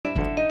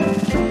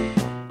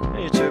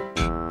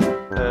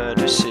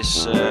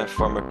it's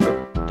Farmer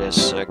Pug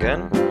Dash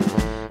again.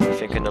 I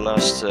think in the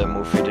last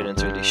move we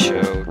didn't really show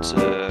a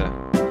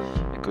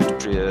good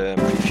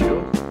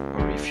preview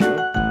or review.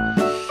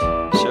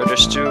 So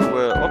there's two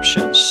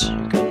options.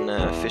 You can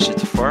visit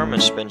the farm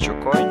and spend your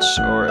coins,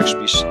 or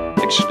actually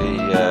do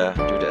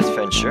the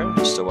adventure.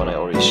 That's the one I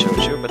already showed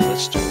you, but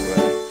let's do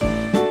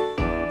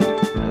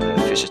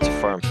visit the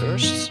farm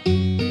first.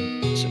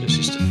 So this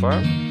is the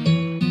farm.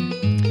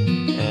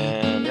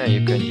 And yeah,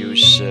 you can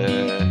use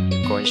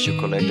the coins you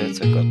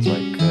collected. I got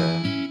like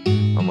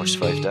almost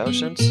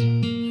 5,000.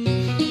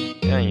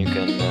 Yeah, you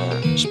can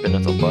spend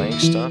it on buying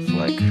stuff,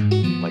 like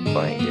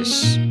buying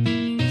this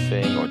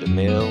thing, or the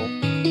mill,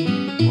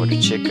 or the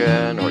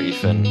chicken, or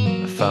even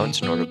a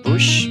fountain or a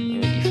bush.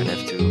 You even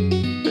have to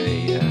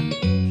pay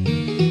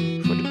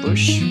for the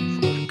bush,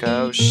 for the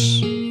cows.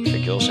 I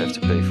think you also have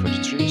to pay for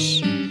the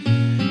trees.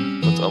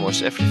 Got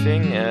almost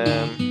everything.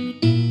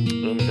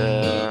 In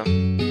the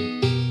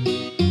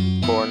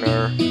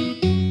corner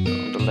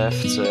on the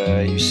left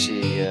you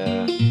see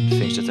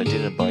things that I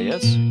didn't buy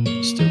yet.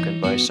 Still can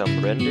buy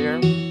some reindeer,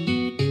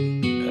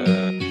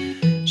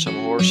 some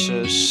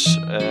horses,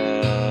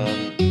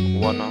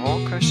 one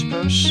hawk I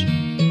suppose.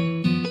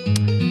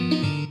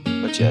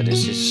 But yeah,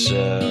 this is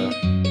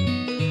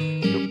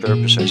your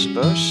purpose I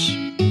suppose.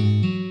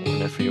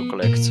 Whenever you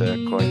collect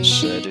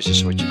coins, this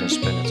is what you can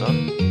spend it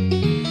on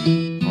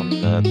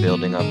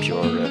building up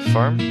your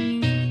farm.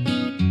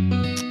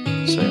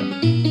 So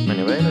yeah,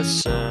 anyway,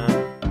 let's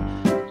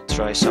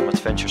try some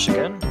adventures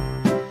again.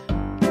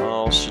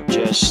 I'll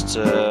suggest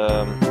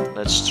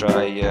let's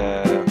try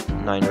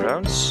 9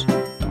 rounds,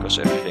 because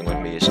everything with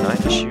me is 9,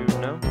 as you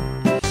know.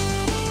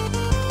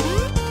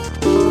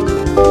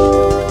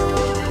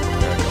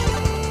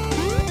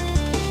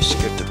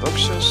 Skip the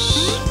boxes.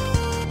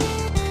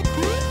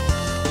 Ooh,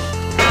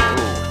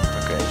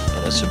 okay,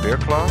 yeah, that's a bear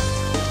claw.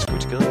 That's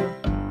good kill you.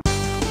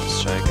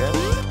 Let's try again.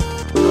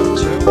 Round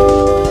 2.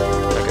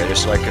 Okay,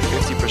 there's like a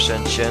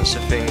 50% chance I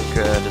think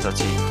that at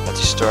the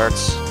start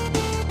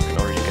you can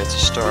already get the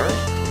star.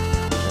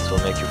 That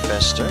will make you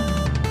faster. You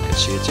can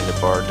see it in the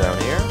bar down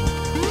here.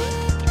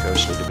 It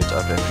goes a little bit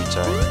up every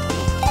time.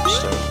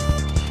 So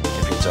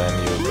every time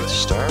you get a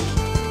star.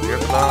 Bear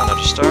claw,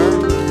 another star.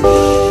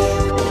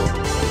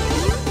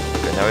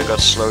 Okay, now we got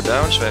to slow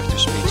down, so I have to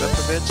speed up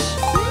a bit.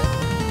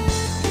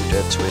 Do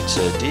that with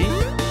D.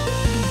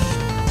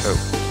 Oh,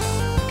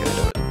 okay,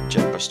 the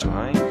jump was too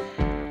high. Okay,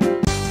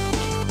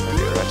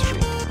 we're at 3.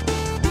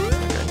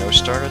 Okay, no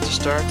star at the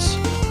start.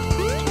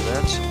 Do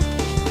that.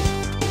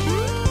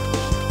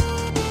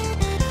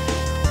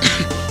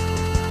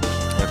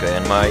 Okay,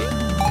 and my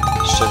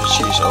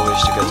strategy is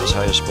always to get as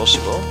high as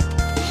possible.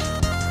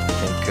 I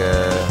think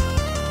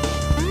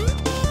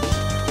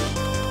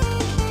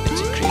it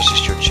increases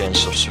your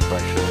chance of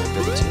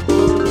survivability.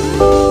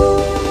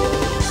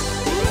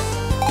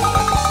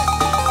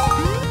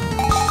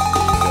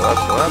 Go up,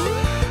 go up.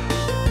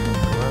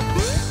 Go up.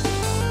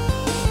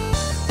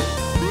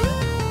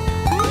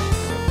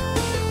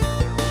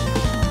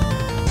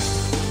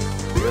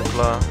 Bear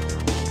claw.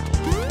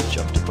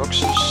 Jump the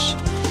boxes.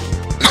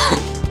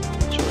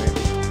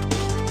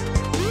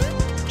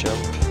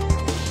 Jump.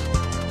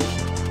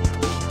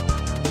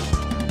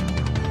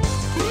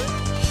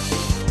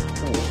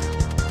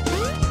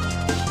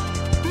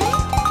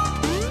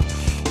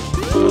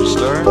 One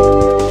star.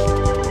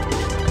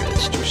 Okay,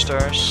 it's 2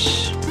 stars.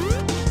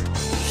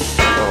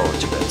 Oh,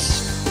 too bad.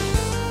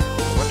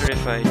 I wonder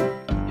if I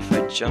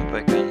jump I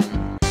can.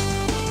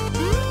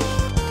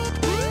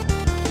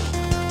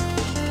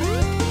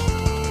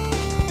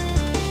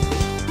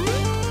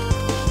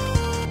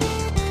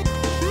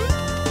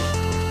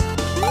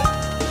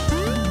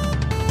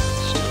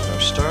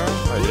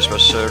 Oh, this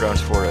was round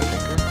 4 I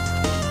think.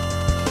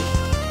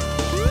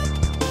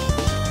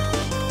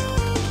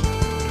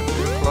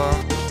 Bear claw.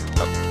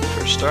 Up,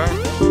 first star. So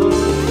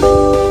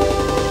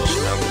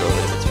now we go a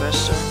little bit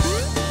faster.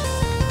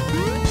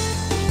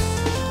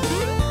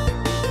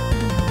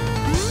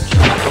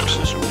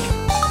 Boxes.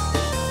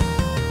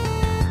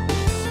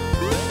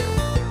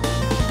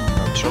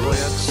 No trouble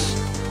yet.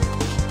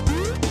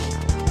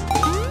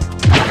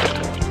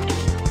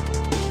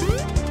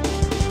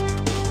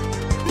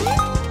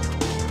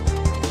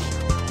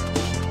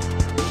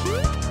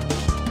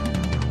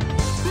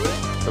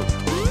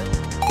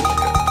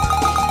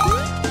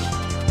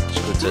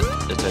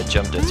 That I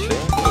jumped that thing.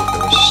 Oh,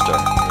 there was a star.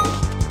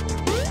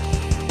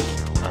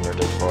 Under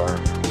that bar,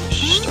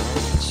 there's a star.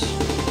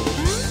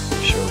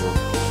 I'm sure we'll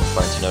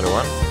find another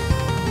one.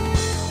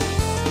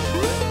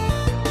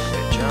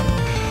 Okay, jump.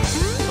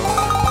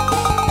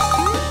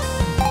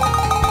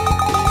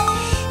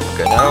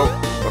 Okay, now.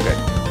 Okay.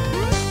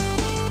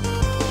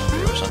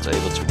 I was not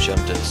able to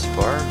jump that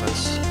bar, but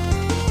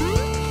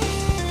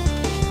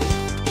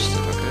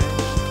still okay.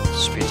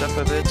 Speed up a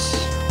bit.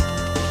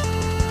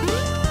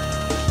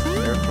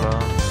 Bear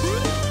claw.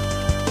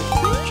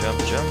 Jump,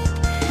 jump.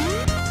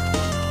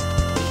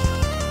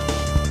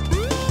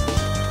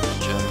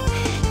 Jump.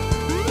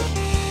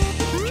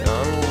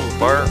 Jump.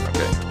 Bar.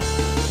 Okay.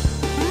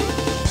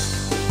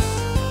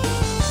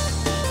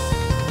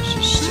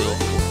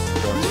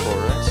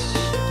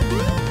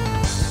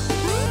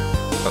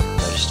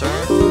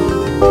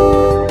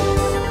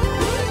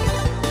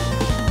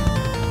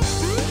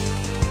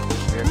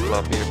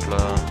 beer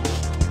claw,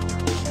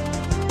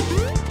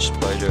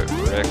 spider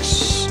rex,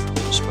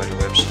 spider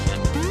webs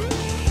again,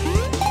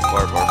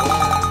 bar.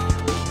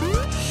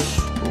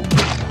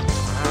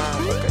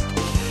 Okay.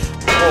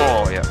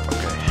 Oh yeah,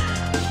 okay.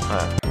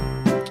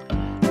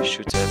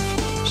 Should have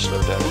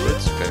slowed down a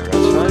bit. Okay,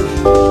 round 5.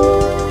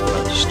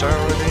 Found the star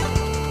already.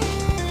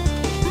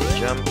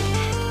 Jump.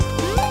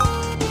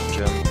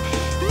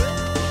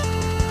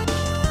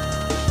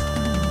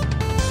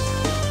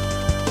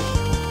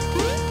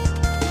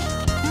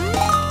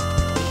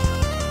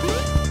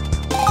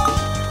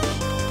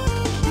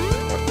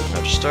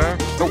 Star.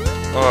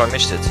 Oh, I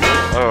missed it.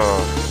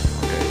 Oh,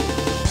 okay.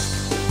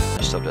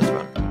 I stopped that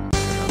one.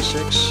 Round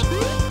 6.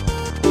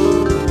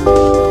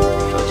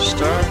 Found the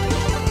star.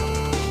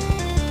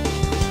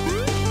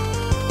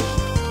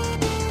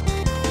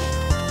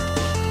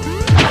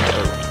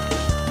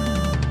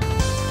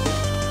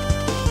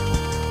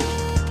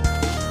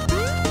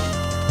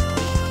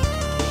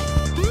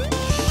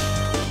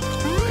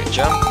 Okay,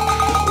 jump. Oh,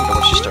 that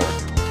was the star.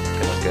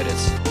 Cannot get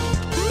it.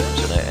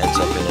 So then I end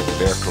up in a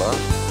bear claw.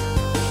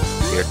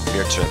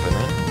 Beer trap in it.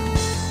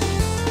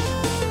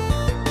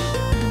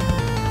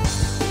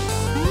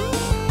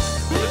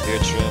 Another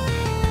beer trap.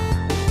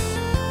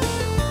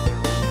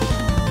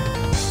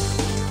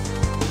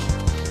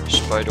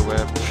 Spider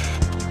web.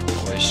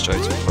 Always try to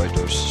avoid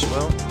those as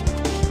well.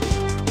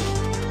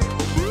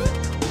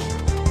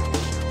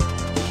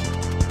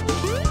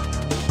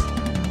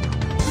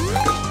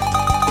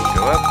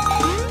 Go up.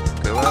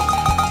 Go up.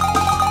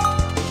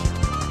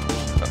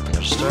 Oh,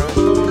 another star.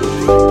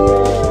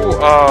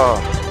 Oh!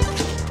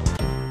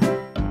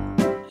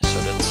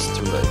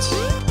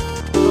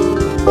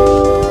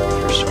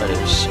 First item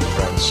is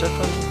round 7.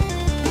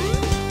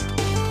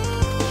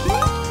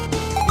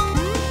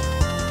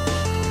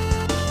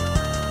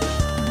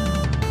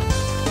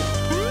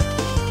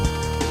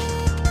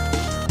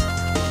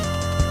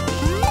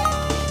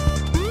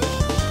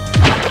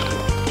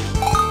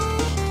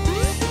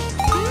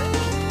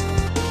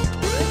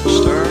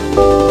 Star.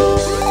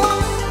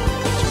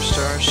 2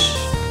 stars.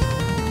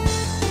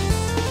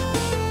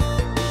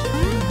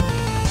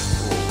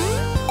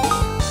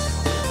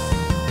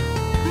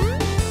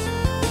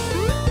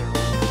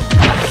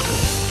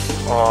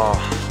 Oh,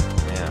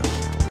 yeah.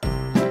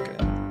 Okay.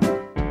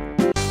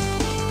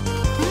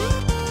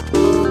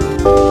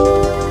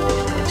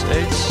 That's 8.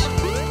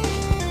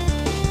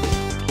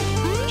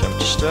 Jump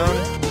to stone.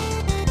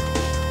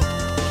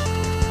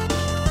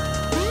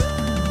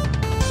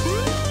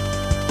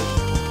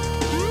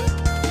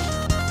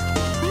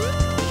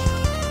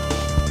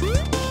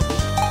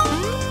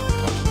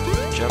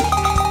 Jump.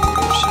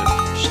 There's a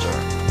star.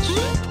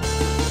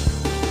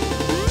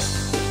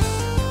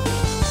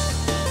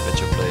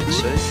 Better play it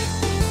safe.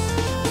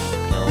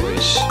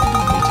 Always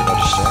meet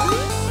another star.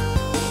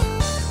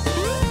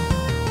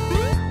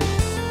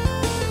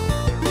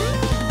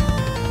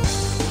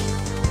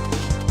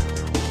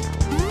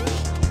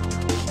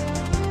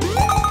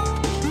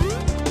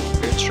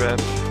 Bear trap.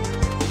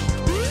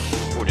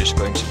 Oh, this is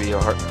going to be a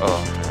hard.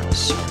 Oh, that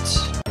sucks.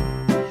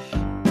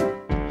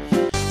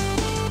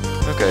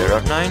 Okay,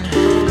 round 9.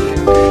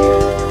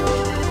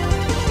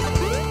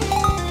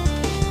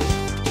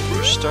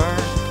 First star.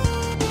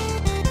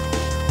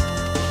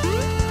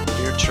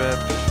 Beer trap.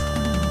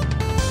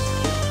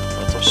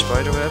 Lot of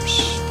spider webs.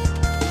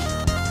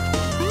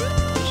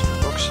 Some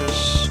boxes.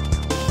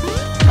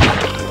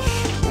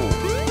 Ooh.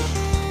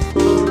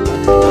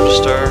 Another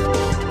star.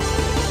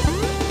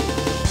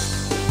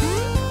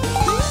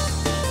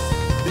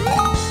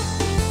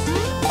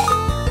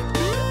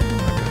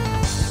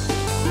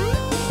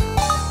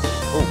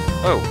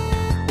 Oh,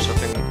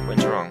 something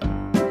went wrong.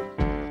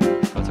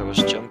 Thought I was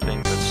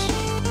jumping, but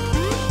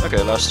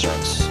okay, last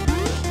round.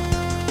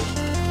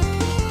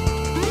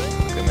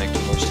 Okay, make the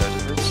most out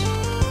of it.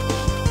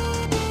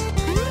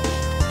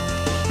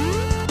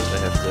 I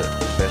have the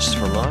best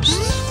for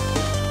last.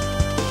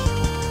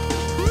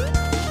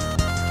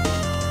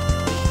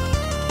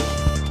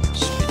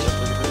 Speed up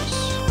a little bit.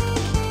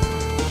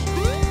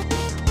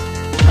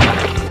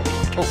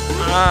 Oh,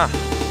 ah!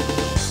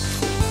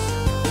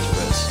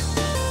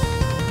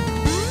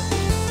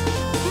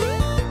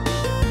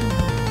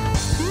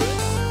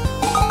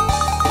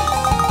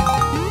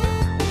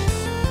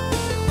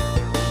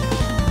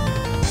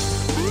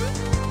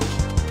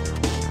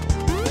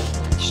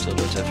 Still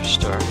don't have a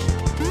star.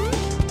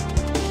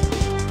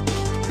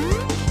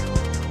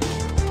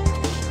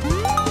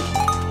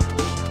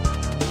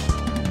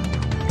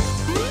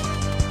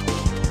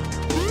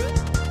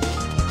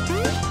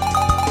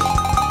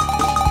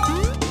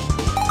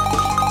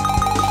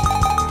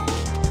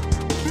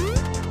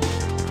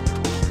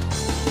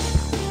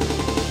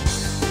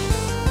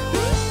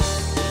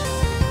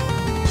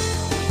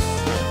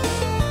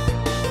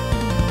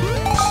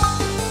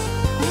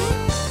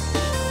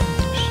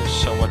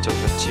 Somewhat of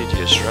a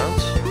tedious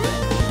round.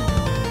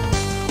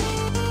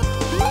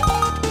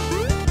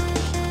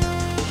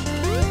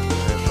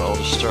 Have all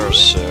the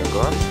stars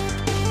gone.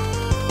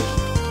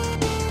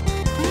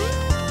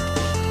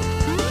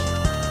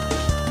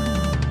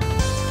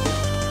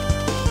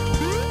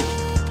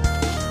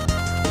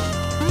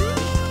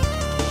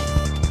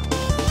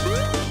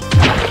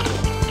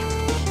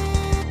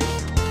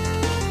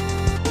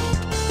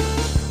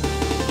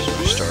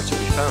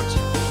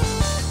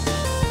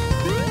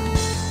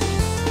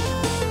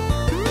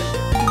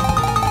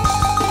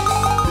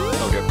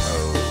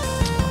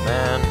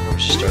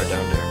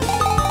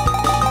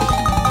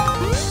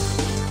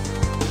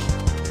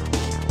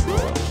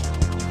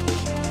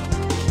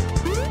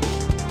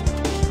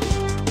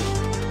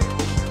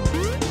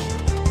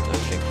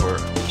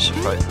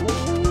 if I...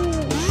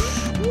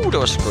 Ooh, that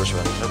was a close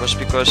one. That was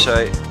because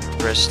I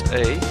pressed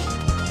A.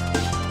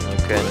 You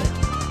can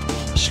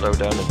slow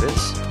down a bit.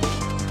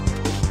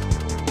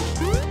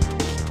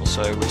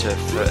 Also, I would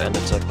have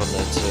ended up on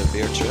that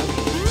beer truck.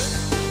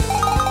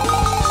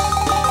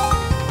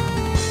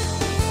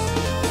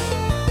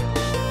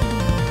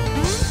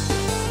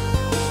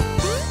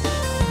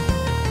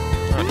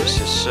 Oh, this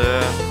is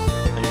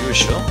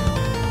unusual.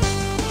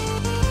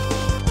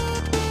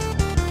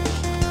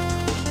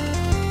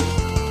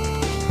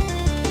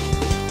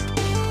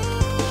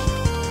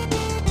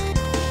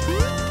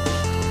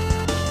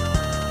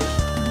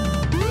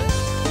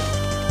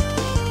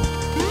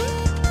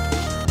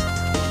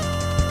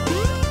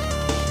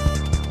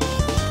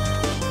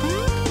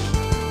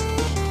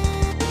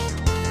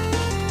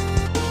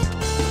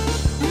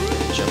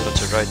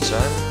 Right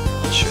time,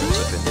 I'll shoot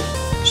up in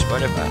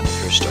Spider-Man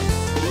first time.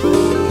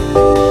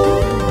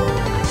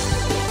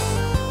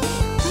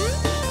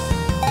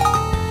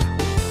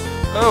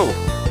 Oh,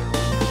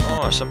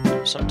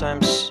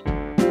 sometimes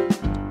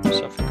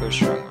something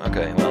goes wrong.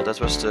 Okay, well that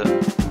was the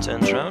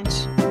 10th round.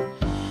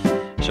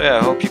 So yeah,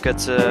 I hope you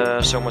get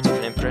somewhat of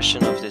an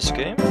impression of this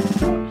game.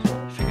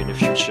 I think in the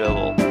future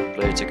we'll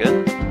play it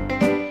again.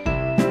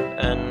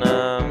 And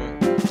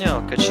yeah,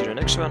 I'll catch you in the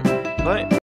next one. Bye!